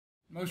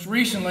Most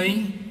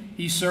recently,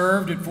 he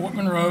served at Fort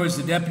Monroe as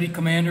the Deputy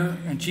Commander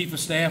and Chief of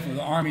Staff of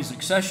the Army's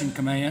Accession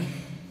Command,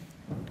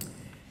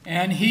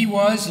 and he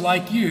was,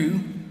 like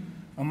you,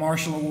 a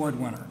Marshall Award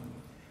winner.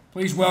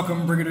 Please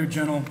welcome Brigadier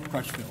General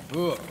Crutchfield.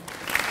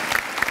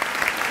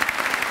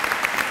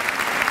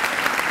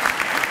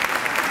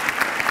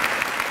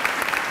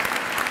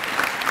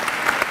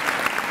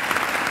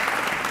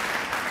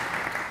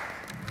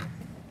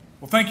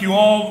 Well, thank you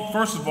all.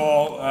 First of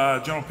all,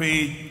 General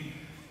P,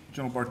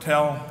 General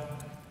Bartell.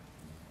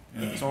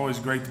 It's always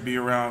great to be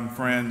around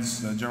friends.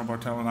 General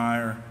Bartell and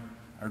I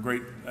are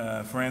great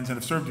friends and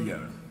have served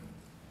together.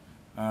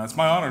 It's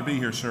my honor to be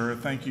here, sir.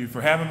 Thank you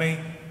for having me.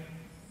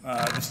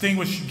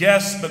 Distinguished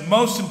guests, but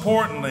most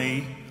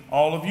importantly,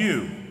 all of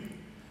you.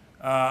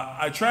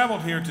 I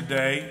traveled here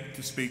today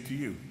to speak to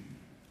you.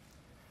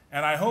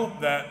 And I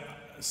hope that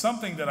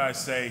something that I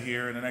say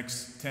here in the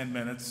next 10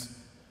 minutes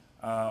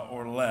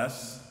or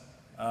less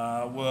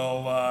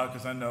will,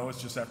 because I know it's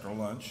just after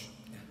lunch,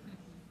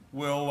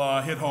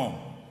 will hit home.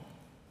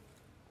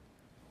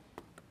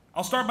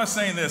 I'll start by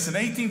saying this. In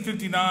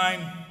 1859,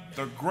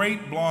 the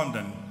Great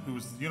Blondin,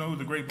 you know who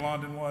the Great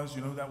Blondin was?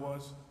 You know who that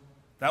was?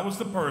 That was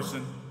the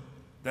person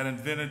that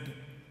invented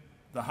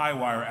the high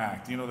wire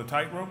act. You know, the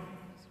tightrope?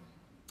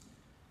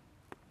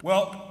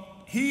 Well,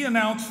 he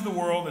announced to the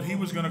world that he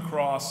was going to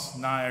cross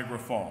Niagara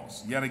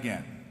Falls yet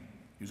again.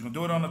 He was going to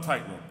do it on a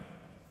tightrope.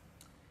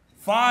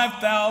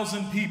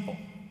 5,000 people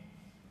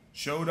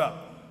showed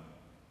up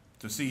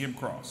to see him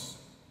cross.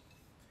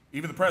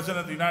 Even the President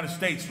of the United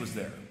States was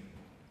there.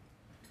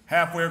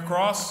 Halfway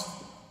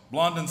across,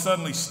 Blondin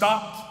suddenly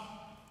stopped.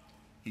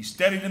 He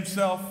steadied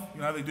himself.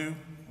 You know how they do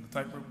on the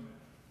tightrope?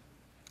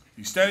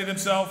 He steadied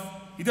himself.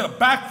 He did a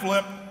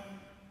backflip,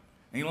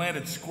 and he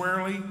landed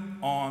squarely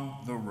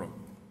on the rope.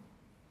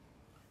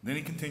 Then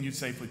he continued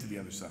safely to the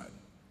other side.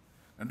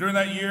 And during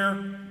that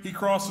year, he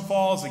crossed the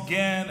falls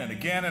again and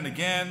again and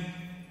again.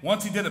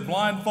 Once he did it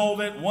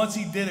blindfolded. Once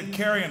he did it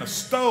carrying a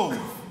stove.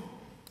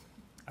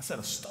 I said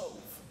a stove.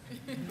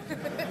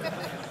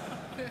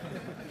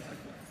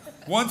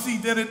 Once he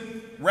did it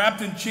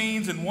wrapped in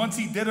chains, and once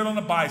he did it on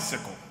a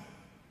bicycle.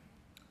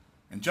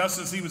 And just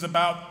as he was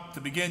about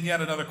to begin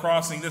yet another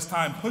crossing, this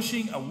time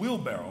pushing a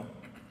wheelbarrow,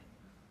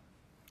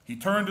 he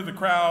turned to the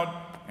crowd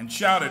and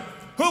shouted,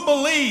 "Who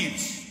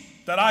believes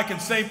that I can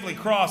safely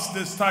cross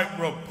this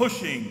tightrope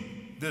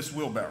pushing this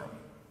wheelbarrow?"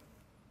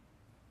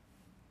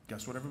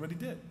 Guess what everybody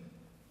did?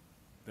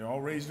 They all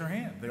raised their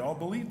hand. They all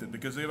believed it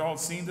because they had all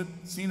seen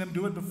him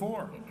do it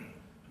before.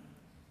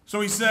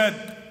 So he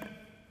said,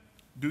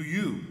 "Do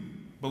you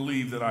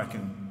believe that I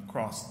can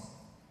cross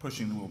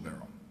pushing the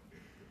wheelbarrow?"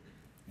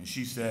 And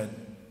she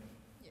said,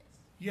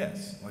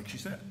 yes, like she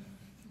said.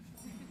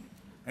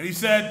 And he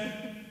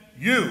said,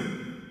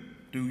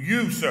 do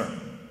you, sir,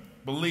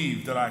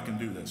 believe that I can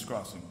do this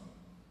crossing?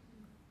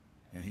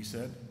 And he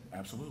said,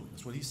 absolutely.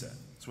 That's what he said.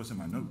 That's what's in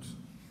my notes.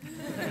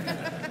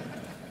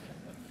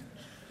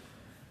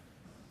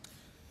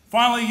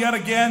 Finally, yet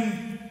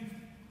again,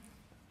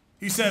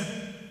 he said,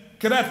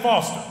 "Cadet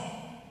Foster,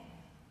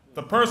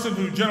 the person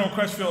who General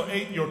Crutchfield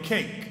ate your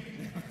cake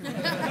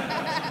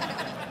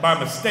by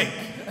mistake.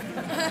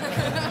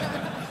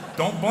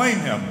 Don't blame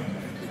him.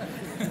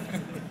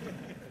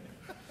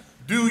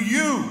 Do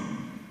you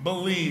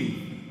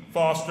believe,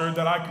 Foster,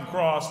 that I can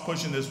cross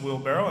pushing this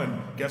wheelbarrow?"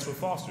 And guess what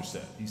Foster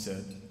said? He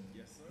said,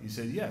 yes, sir. He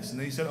said, yes. And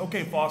then he said,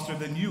 "Okay, Foster,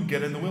 then you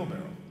get in the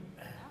wheelbarrow."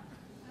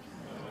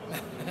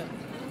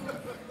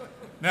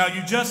 Now,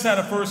 you just had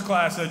a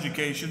first-class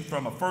education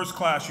from a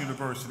first-class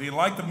university.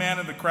 Like the man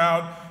in the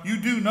crowd, you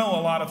do know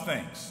a lot of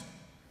things.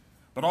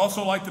 But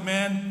also like the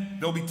man,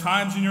 there'll be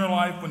times in your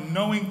life when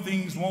knowing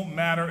things won't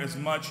matter as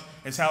much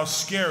as how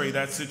scary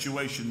that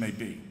situation may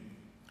be.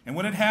 And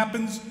when it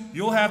happens,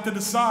 you'll have to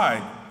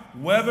decide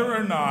whether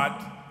or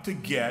not to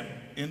get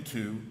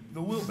into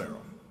the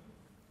wheelbarrow.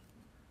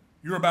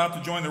 You're about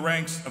to join the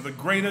ranks of the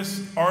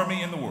greatest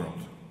army in the world.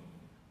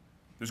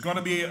 There's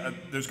going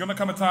to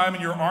come a time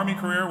in your Army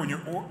career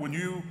when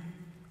you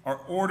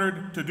are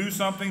ordered to do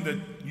something that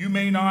you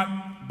may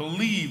not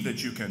believe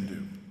that you can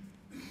do.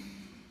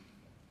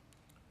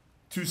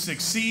 To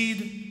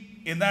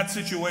succeed in that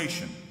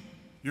situation,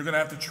 you're going to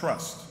have to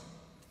trust.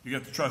 You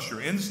have to trust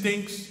your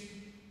instincts,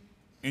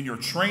 in your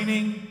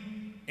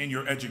training, in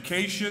your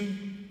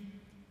education.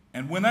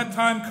 And when that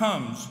time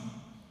comes,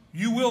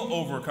 you will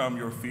overcome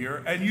your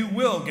fear and you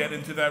will get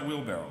into that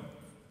wheelbarrow.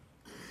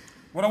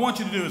 What I want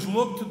you to do is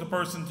look to the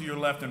person to your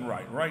left and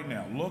right. Right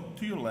now, look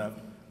to your left,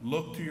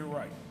 look to your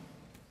right.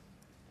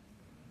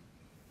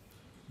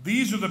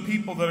 These are the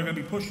people that are going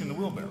to be pushing the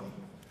wheelbarrow.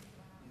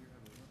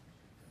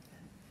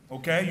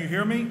 Okay, you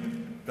hear me?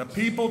 The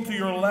people to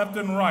your left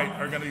and right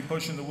are going to be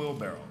pushing the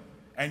wheelbarrow,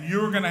 and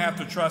you're going to have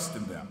to trust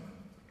in them.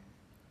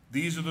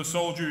 These are the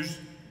soldiers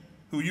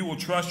who you will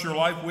trust your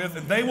life with,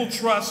 and they will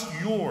trust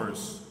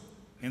yours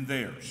in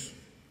theirs.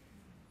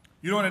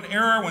 You know, in an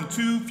era when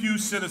too few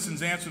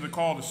citizens answer the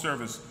call to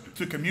service,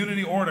 to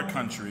community or to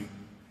country,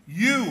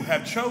 you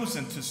have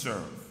chosen to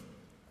serve.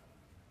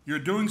 You're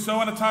doing so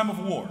in a time of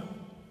war.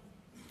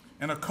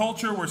 in a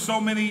culture where so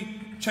many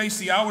chase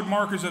the outward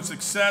markers of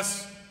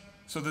success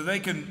so that they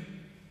can,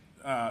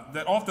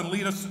 that often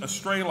lead us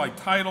astray, like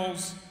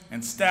titles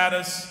and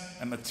status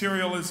and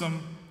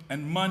materialism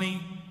and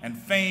money and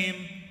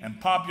fame and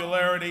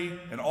popularity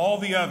and all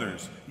the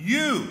others.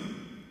 You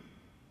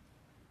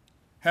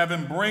have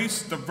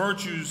embraced the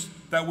virtues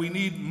that we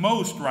need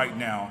most right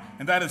now,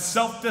 and that is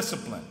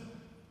self-discipline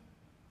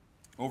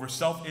over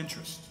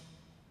self-interest.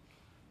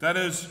 That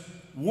is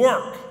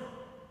work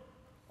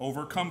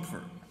over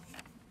comfort,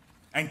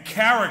 and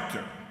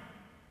character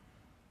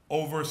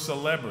over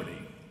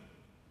celebrity.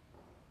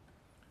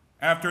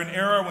 After an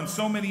era when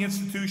so many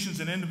institutions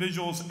and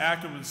individuals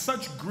acted with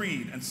such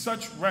greed and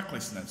such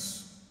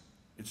recklessness,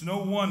 it's no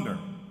wonder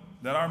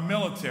that our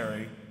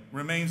military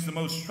remains the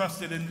most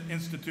trusted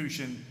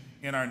institution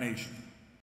in our nation.